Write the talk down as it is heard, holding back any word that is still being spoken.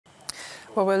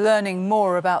Well, we're learning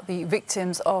more about the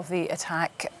victims of the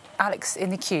attack. Alex in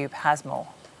the Cube has more.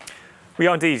 We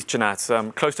are indeed, Jeanette.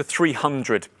 Close to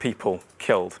 300 people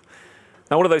killed.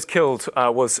 Now, one of those killed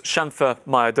was Shantha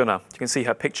Mayadunna. You can see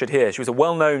her pictured here. She was a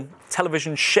well-known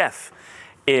television chef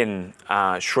in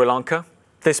Sri Lanka.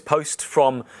 This post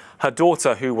from her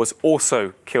daughter, who was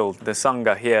also killed,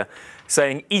 Nisanga here,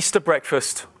 saying Easter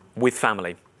breakfast with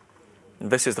family.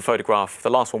 And this is the photograph, the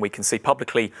last one we can see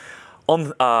publicly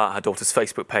on her daughter's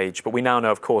Facebook page. But we now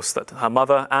know, of course, that her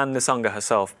mother and Nisanga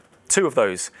herself, two of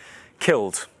those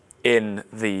killed in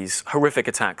these horrific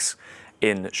attacks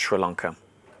in Sri Lanka.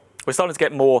 We're starting to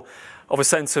get more of a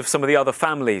sense of some of the other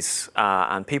families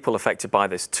and people affected by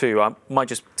this too. I might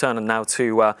just turn now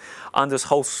to Anders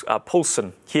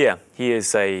Poulsen here. He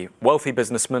is a wealthy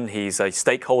businessman. He's a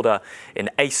stakeholder in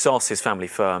ASOS. His family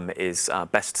firm is a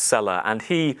bestseller, and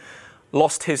he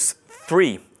lost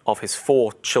three of his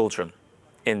four children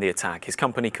in the attack. His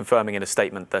company confirming in a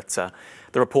statement that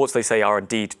the reports, they say, are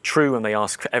indeed true, and they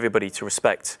ask everybody to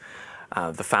respect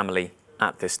the family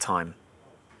at this time.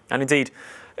 And indeed,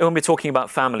 when we're talking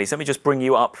about families, let me just bring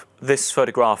you up this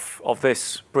photograph of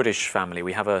this British family.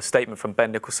 We have a statement from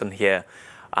Ben Nicholson here.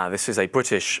 This is a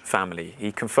British family.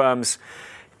 He confirms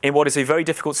in what is a very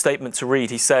difficult statement to read.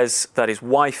 He says that his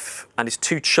wife and his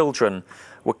two children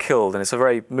were killed, and it's a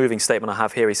very moving statement I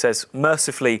have here. He says,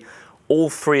 mercifully, all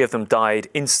three of them died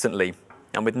instantly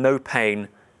and with no pain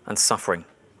and suffering.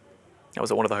 That was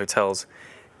at one of the hotels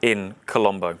in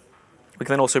Colombo. We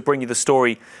can then also bring you the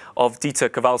story of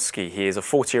Dieter Kowalski. He is a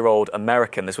 40-year-old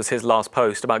American. This was his last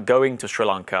post about going to Sri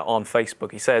Lanka on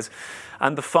Facebook. He says,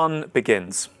 and the fun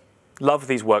begins. Love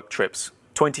these work trips.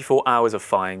 24 hours of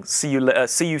flying. See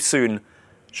you soon,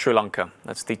 Sri Lanka.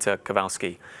 That's Dieter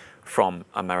Kowalski from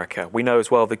America. We know as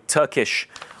well the Turkish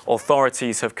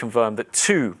authorities have confirmed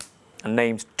that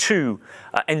named two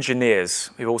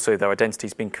engineers, who also their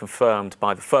identities been confirmed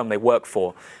by the firm they work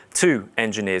for. Two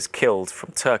engineers killed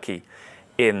from Turkey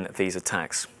in these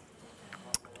attacks.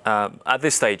 At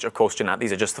this stage, of course, Jeanette,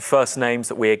 these are just the first names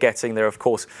that we are getting. There are, of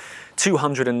course,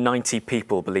 290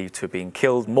 people believed to have been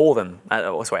killed,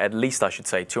 at least I should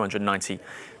say, 290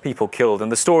 people killed.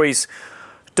 And the stories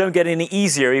don't get any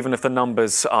easier, even if the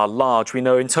numbers are large. We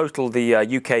know in total the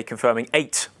UK confirming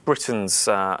 8 Britons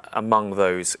among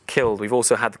those killed. We've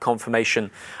also had the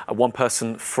confirmation of one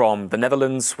person from the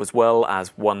Netherlands, as well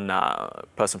as one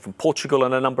person from Portugal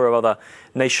and a number of other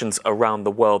nations around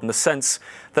the world. And the sense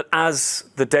that as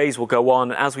the days will go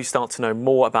on, as we start to know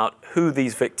more about who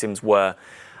these victims were,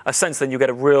 a sense then you get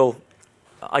a real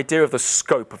idea of the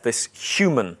scope of this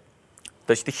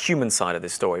the human side of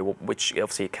this story, which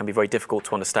obviously can be very difficult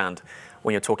to understand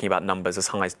when you're talking about numbers as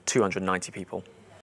high as 290 people.